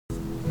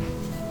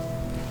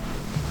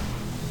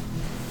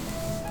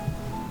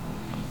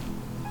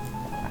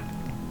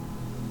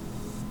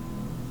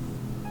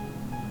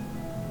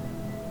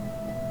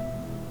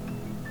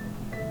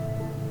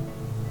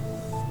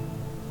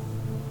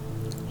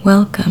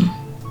Welcome.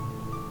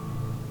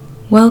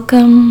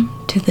 Welcome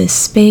to this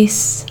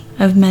space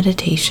of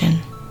meditation.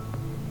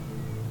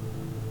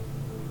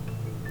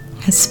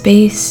 A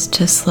space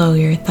to slow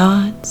your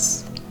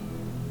thoughts.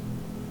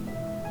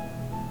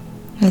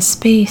 A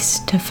space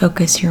to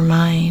focus your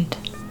mind.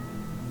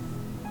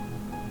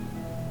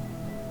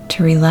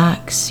 To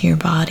relax your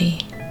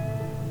body.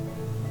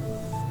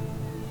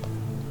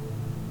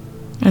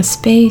 A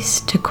space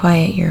to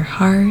quiet your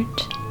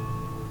heart.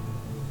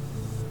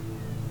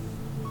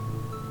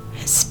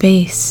 A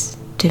space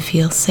to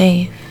feel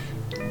safe.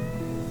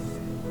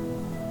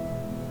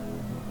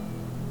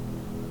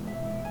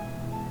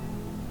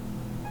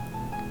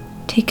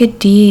 Take a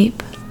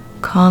deep,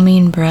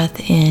 calming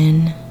breath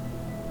in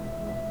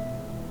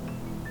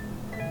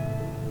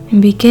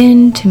and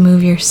begin to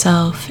move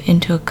yourself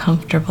into a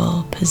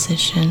comfortable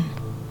position.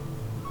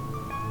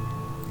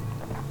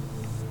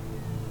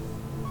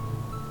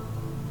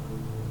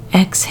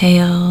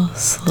 Exhale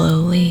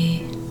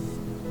slowly.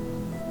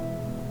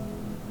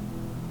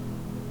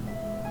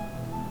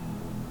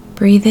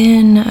 Breathe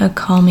in a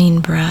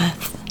calming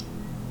breath.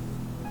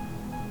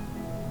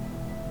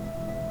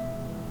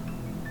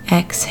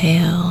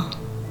 Exhale,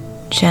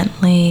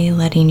 gently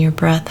letting your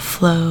breath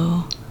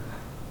flow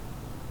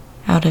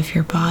out of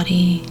your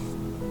body.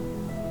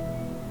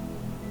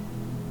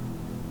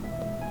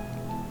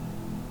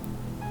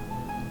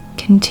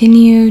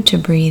 Continue to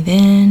breathe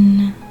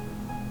in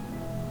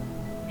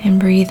and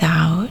breathe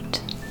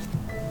out,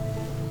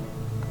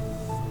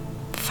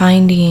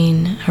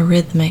 finding a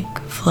rhythmic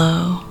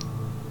flow.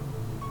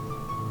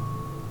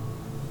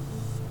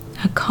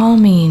 A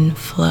calming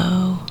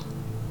flow.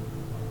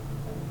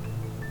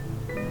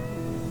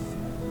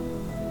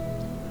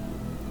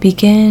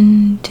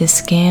 Begin to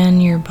scan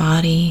your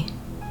body.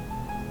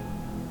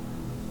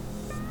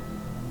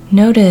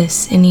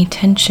 Notice any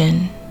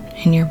tension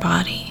in your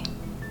body.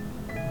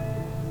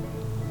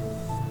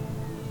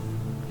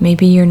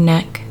 Maybe your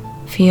neck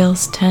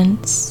feels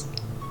tense,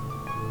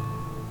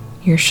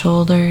 your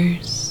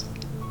shoulders,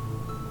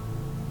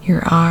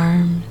 your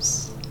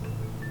arms,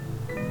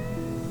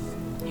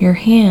 your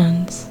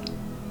hands.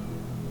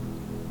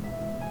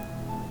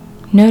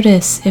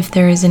 Notice if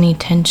there is any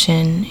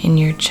tension in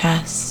your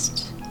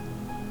chest,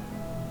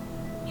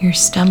 your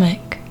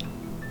stomach,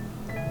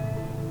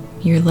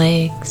 your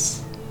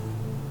legs.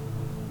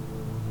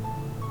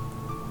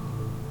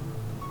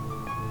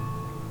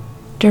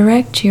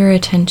 Direct your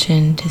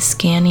attention to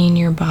scanning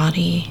your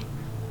body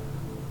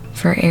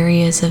for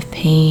areas of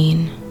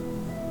pain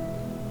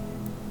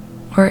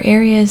or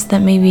areas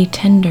that may be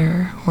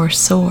tender or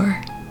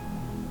sore.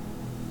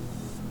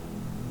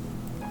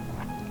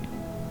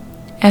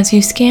 As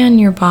you scan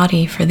your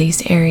body for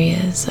these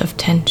areas of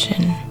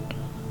tension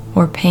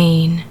or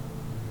pain,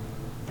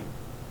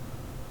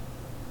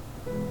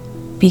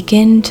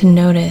 begin to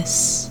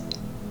notice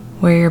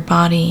where your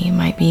body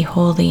might be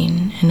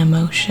holding an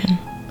emotion.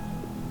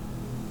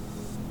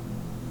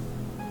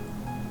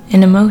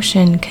 An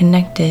emotion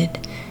connected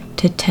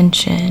to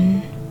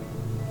tension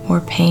or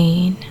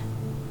pain.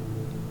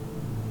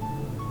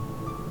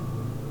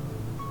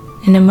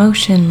 An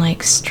emotion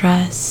like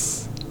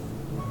stress,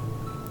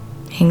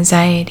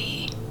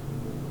 anxiety,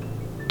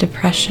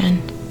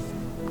 depression.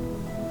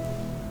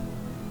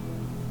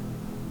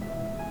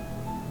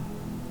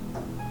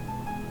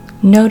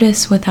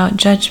 Notice without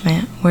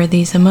judgment where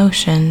these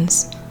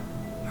emotions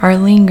are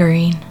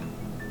lingering.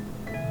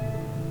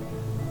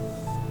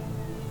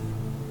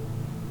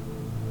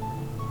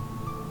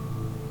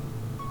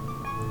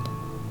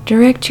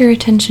 Direct your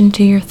attention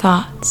to your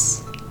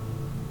thoughts.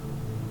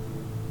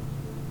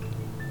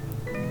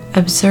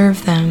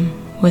 Observe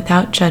them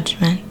without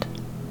judgment.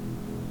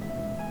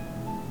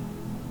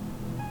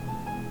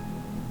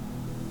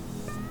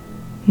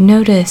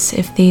 Notice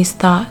if these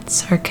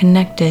thoughts are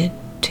connected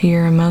to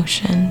your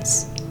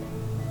emotions,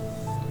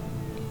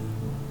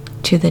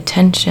 to the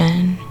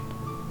tension,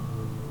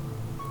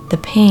 the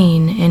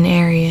pain in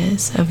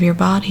areas of your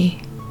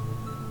body.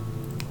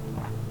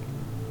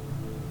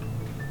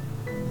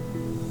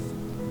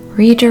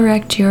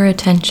 Redirect your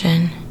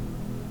attention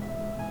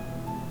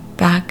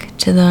back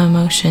to the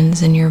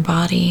emotions in your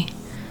body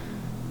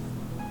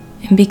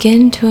and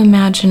begin to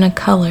imagine a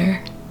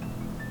color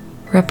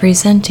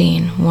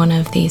representing one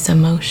of these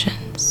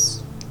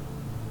emotions.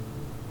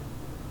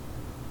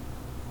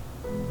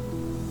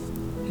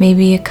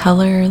 Maybe a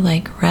color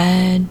like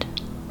red,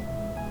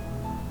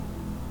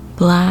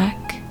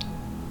 black,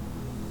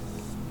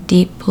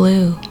 deep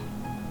blue.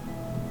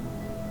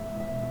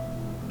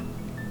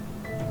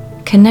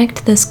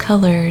 Connect this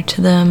color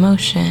to the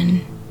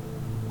emotion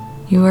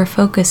you are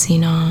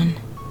focusing on.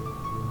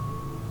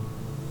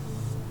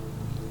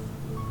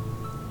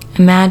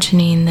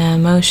 Imagining the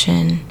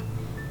emotion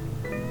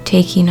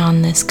taking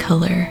on this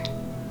color,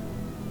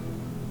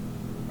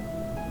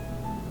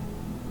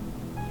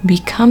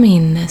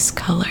 becoming this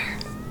color.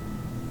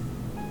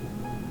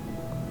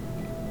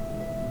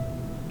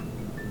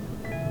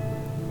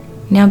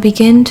 Now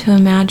begin to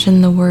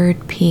imagine the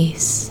word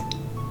peace.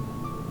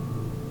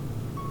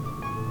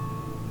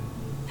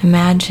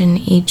 Imagine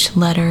each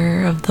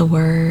letter of the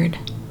word.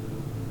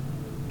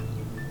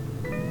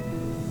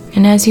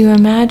 And as you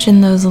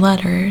imagine those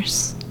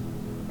letters,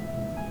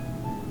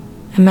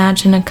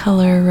 imagine a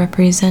color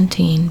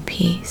representing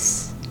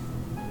peace.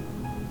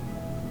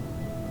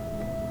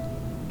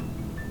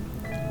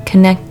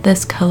 Connect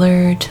this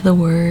color to the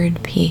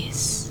word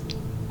peace.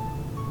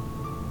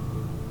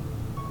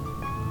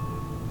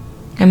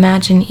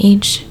 Imagine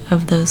each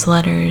of those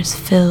letters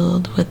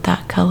filled with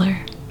that color.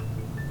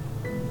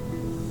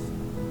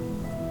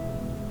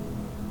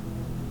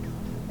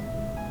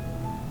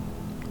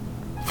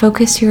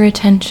 Focus your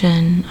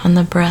attention on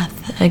the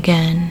breath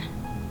again.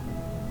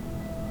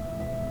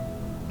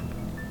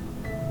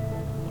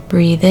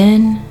 Breathe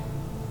in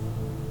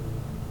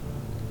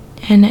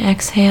and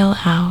exhale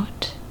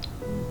out.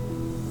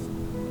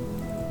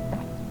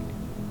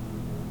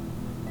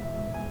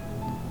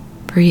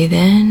 Breathe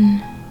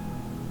in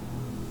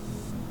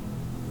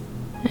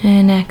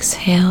and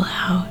exhale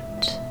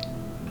out.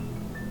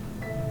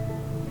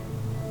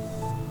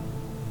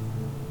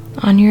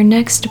 On your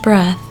next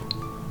breath,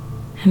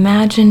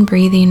 imagine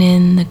breathing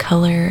in the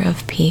color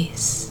of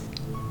peace.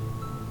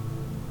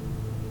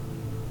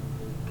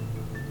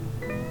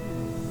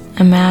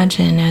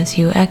 Imagine as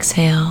you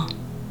exhale,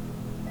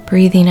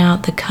 breathing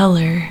out the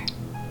color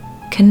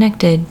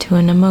connected to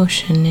an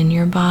emotion in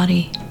your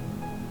body.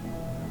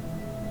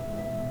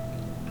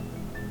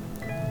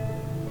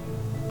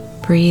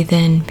 Breathe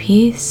in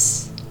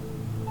peace.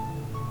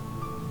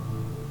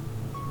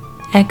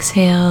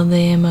 Exhale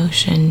the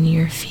emotion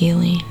you're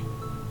feeling.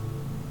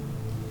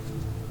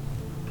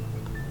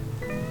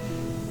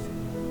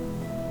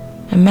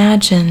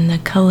 Imagine the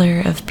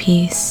color of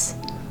peace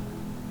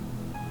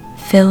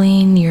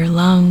filling your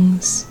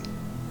lungs,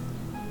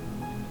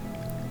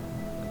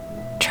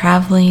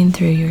 traveling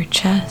through your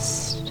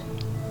chest,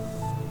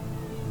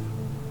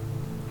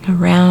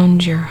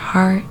 around your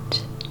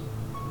heart,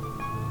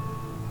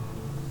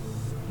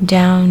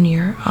 down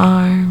your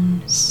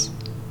arms,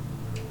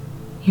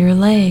 your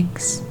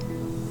legs.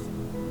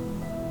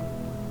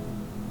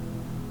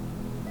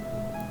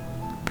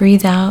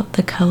 Breathe out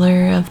the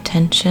color of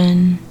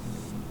tension,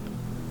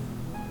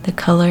 the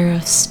color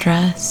of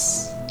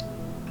stress,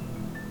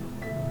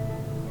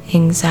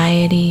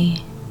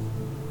 anxiety,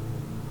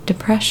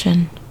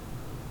 depression.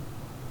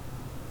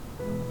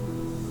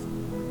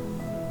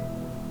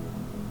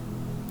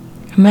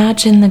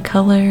 Imagine the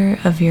color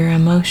of your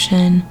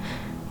emotion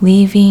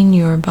leaving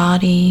your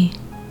body,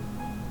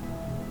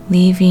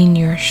 leaving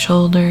your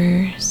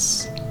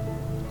shoulders,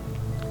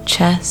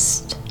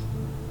 chest,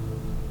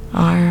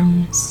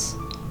 arms,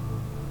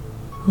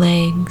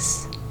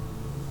 legs.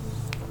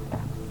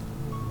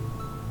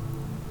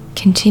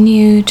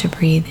 Continue to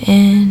breathe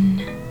in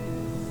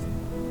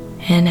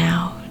and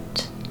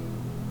out.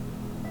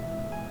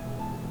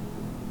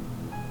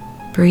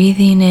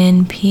 Breathing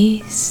in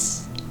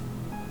peace,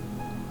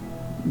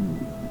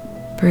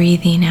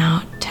 breathing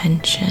out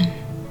tension.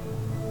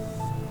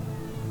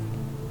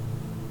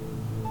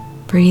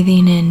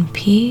 Breathing in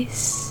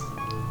peace,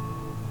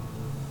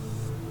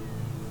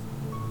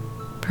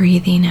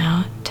 breathing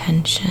out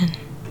tension.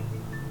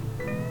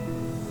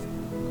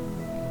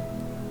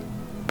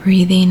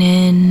 Breathing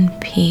in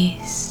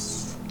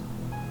peace.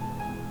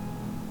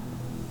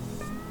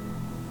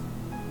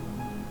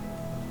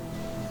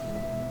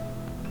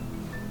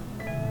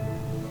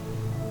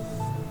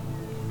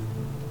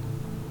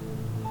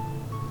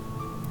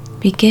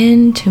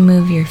 Begin to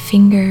move your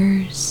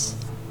fingers,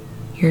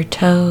 your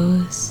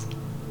toes,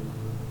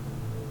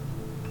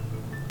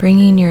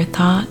 bringing your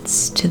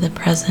thoughts to the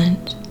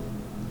present,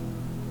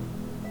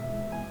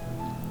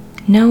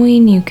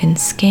 knowing you can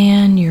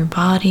scan your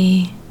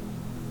body,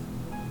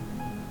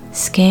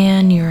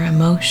 scan your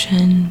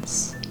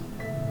emotions,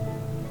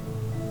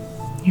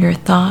 your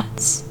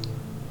thoughts,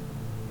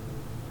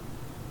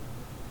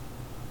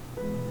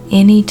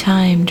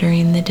 anytime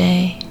during the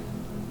day.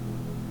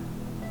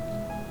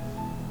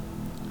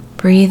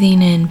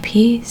 Breathing in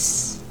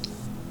peace,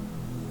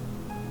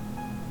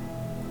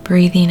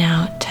 breathing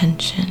out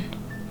tension.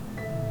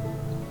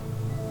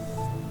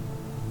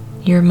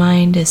 Your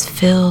mind is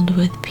filled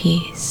with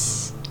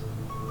peace.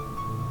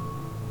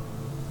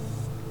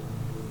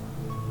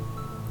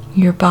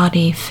 Your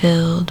body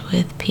filled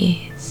with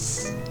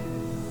peace.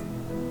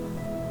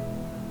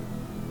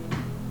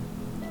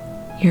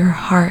 Your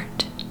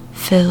heart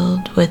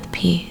filled with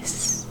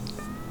peace.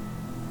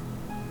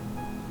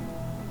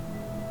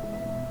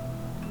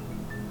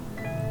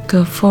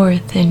 Go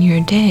forth in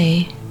your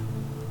day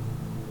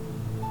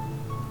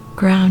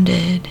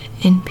grounded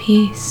in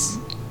peace.